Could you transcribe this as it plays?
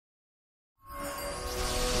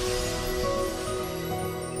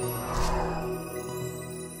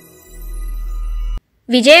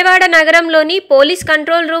విజయవాడ నగరంలోని police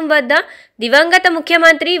control room వద్ద దివంగత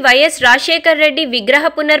ముఖ్యమంత్రి వైఎస్ రాజశేఖర్ రెడ్డి విగ్రహ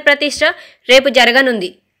పునర్ప్రతిష్ఠ రేపు జరగనుంది.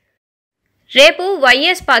 రేపు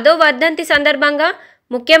వైఎస్ 10వ వర్ధంతి సందర్భంగా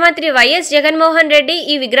ముఖ్యమంత్రి వైఎస్ జగన్మోహన్ రెడ్డి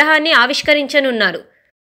ఈ విగ్రహాన్ని ఆవిష్కరించనున్నారు.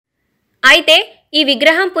 అయితే ఈ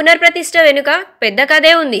విగ్రహం పునర్ప్రతిష్ఠ వెనుక పెద్ద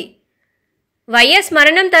కథే ఉంది. వైఎస్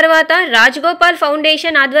మరణం తర్వాత రాజగోపాల్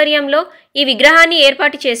ఫౌండేషన్ ఆధ్వర్యంలో ఈ విగ్రహాన్ని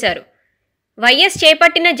ఏర్పాటు చేశారు. వైఎస్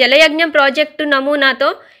చేపట్టిన జలయజ్ఞం ప్రాజెక్టు నమూనాతో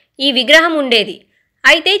ఈ విగ్రహం ఉండేది.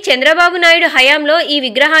 అయితే చంద్రబాబు నాయుడు హయాంలో ఈ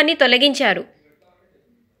విగ్రహాన్ని తొలగించారు.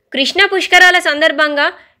 కృష్ణ పుష్కరాల సందర్భంగా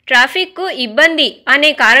ట్రాఫిక్కు ఇబ్బంది అనే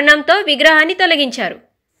కారణంతో విగ్రహాన్ని తొలగించారు.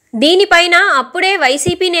 దీనిపైన అప్పుడే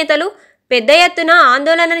వైసీపీ నేతలు పెద్ద ఎత్తున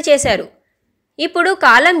ఆందోళన చేశారు. ఇప్పుడు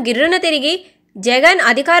కాలం గిర్రున తిరిగి జగన్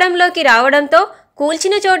అధికారంలోకి రావడంతో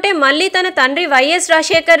కూల్చిన చోటే మళ్ళీ తన తండ్రి వైఎస్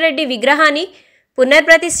రాజశేఖర్ రెడ్డి విగ్రహాన్ని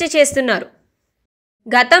పునర్ప్రతిష్ఠ చేస్తున్నారు.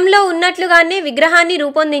 గతంలో ఉన్నట్లుగానే విగ్రహాన్ని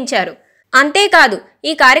రూపొందించారు. అంతేకాదు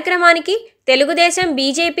ఈ కార్యక్రమానికి తెలుగుదేశం,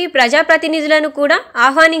 బీజేపీ ప్రజాప్రతినిధులను కూడా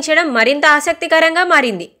ఆహ్వానించడం మరింత ఆసక్తికరంగా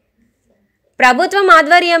మారింది. ప్రభుత్వం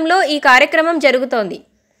ఆధ్వర్యంలో ఈ కార్యక్రమం జరుగుతోంది.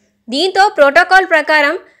 దీంతో ప్రోటోకాల్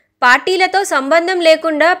ప్రకారం పార్టీలతో సంబంధం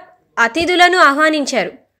లేకుండా అతిథులను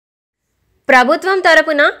ఆహ్వానించారు. ప్రభుత్వం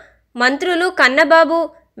తరపున మంత్రులు కన్నబాబు,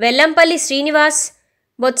 వెల్లంపల్లి శ్రీనివాస్,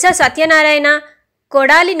 బొత్స సత్యనారాయణ,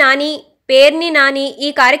 కొడాలి నాని, పేర్ని నాని ఈ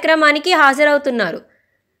కార్యక్రమానికి హాజరవుతున్నారు.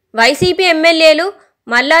 వైసీపీ ఎమ్మెల్యేలు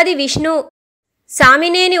మల్లాది విష్ణు,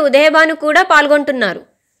 సామినేని ఉదయభాను కూడా పాల్గొంటున్నారు.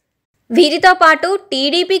 వీరితో పాటు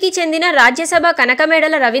టీడీపీకి చెందిన రాజ్యసభ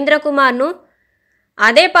కనకమేడల రవీంద్రకుమార్ను,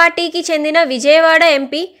 అదే పార్టీకి చెందిన విజయవాడ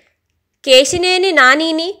ఎంపీ కేశినేని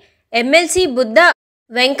నానిని, ఎమ్మెల్సీ బుద్ధ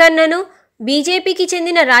వెంకన్నను, బీజేపీకి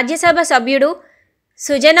చెందిన రాజ్యసభ సభ్యుడు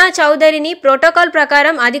సుజనా చౌదరిని ప్రోటోకాల్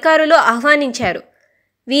ప్రకారం అధికారులు ఆహ్వానించారు.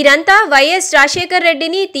 వీరంతా వైఎస్ రాజశేఖర్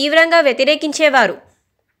రెడ్డిని తీవ్రంగా వ్యతిరేకించేవారు.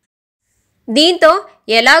 దీంతో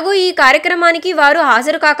ఎలాగూ ఈ కార్యక్రమానికి వారు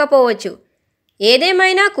హాజరు కాకపోవచ్చు.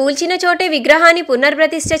 ఏదేమైనా కూల్చిన చోటే విగ్రహాన్ని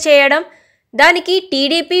పునర్ప్రతిష్ఠ చేయడం, దానికి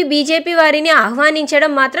టీడీపీ, బీజేపీ వారిని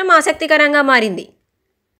ఆహ్వానించడం మాత్రం ఆసక్తికరంగా మారింది.